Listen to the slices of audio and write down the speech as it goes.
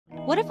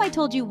What if I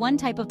told you one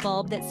type of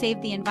bulb that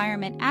saved the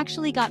environment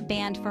actually got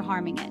banned for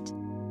harming it?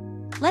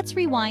 Let's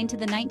rewind to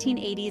the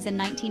 1980s and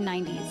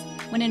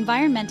 1990s, when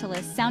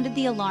environmentalists sounded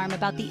the alarm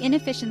about the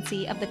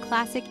inefficiency of the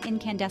classic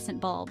incandescent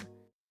bulb.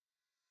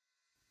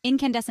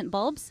 Incandescent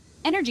bulbs?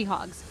 Energy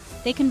hogs.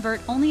 They convert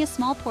only a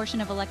small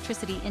portion of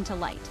electricity into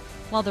light,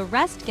 while the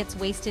rest gets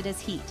wasted as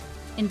heat.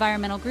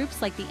 Environmental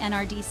groups like the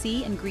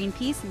NRDC and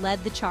Greenpeace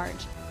led the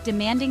charge,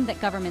 demanding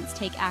that governments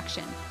take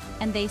action,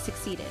 and they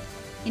succeeded.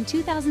 In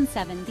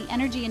 2007, the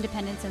Energy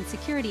Independence and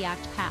Security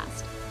Act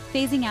passed,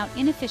 phasing out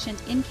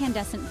inefficient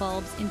incandescent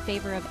bulbs in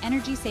favor of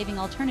energy-saving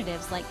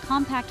alternatives like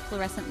compact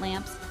fluorescent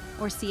lamps,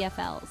 or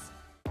CFLs.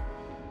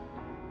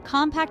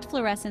 Compact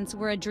fluorescents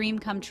were a dream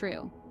come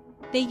true.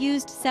 They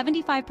used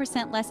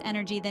 75% less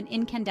energy than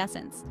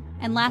incandescents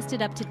and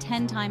lasted up to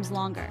 10 times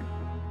longer.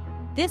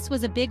 This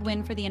was a big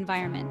win for the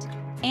environment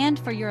and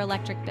for your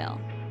electric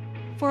bill.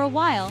 For a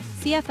while,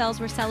 CFLs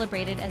were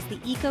celebrated as the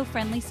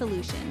eco-friendly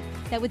solution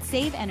that would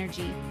save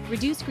energy,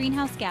 reduce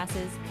greenhouse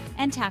gases,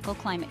 and tackle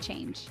climate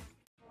change.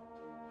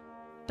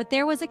 But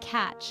there was a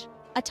catch,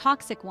 a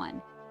toxic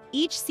one.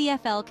 Each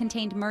CFL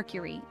contained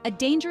mercury, a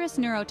dangerous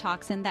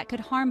neurotoxin that could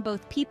harm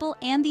both people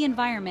and the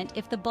environment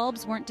if the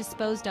bulbs weren't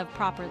disposed of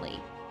properly.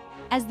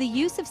 As the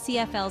use of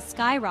CFLs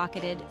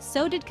skyrocketed,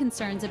 so did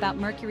concerns about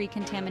mercury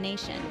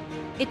contamination.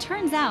 It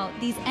turns out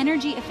these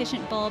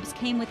energy-efficient bulbs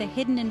came with a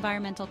hidden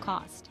environmental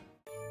cost.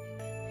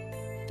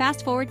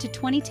 Fast forward to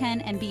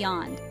 2010 and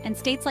beyond, and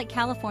states like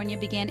California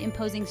began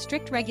imposing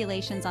strict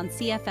regulations on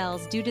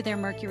CFLs due to their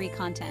mercury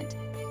content.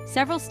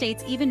 Several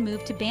states even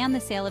moved to ban the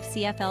sale of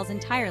CFLs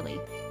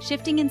entirely,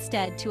 shifting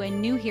instead to a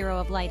new hero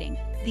of lighting,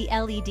 the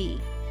LED.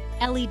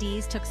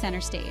 LEDs took center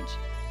stage.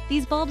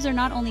 These bulbs are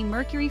not only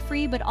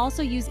mercury-free but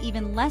also use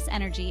even less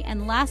energy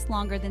and last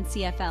longer than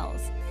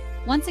CFLs.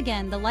 Once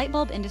again, the light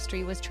bulb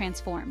industry was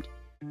transformed.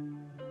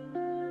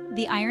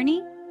 The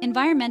irony?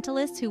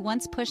 Environmentalists who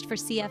once pushed for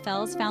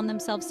CFLs found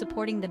themselves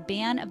supporting the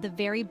ban of the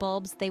very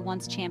bulbs they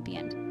once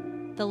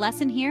championed. The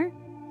lesson here?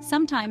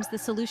 Sometimes the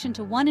solution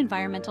to one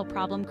environmental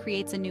problem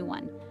creates a new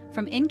one.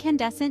 From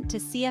incandescent to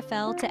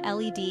CFL to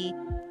LED,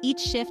 each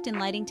shift in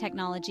lighting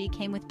technology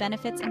came with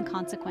benefits and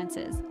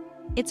consequences.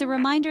 It's a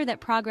reminder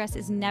that progress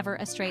is never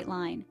a straight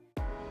line.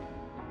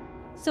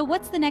 So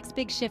what's the next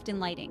big shift in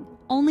lighting?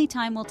 Only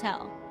time will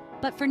tell.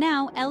 But for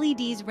now,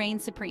 LEDs reign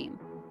supreme.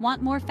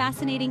 Want more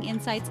fascinating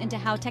insights into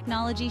how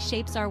technology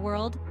shapes our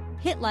world?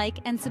 Hit like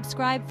and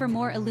subscribe for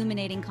more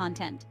illuminating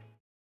content.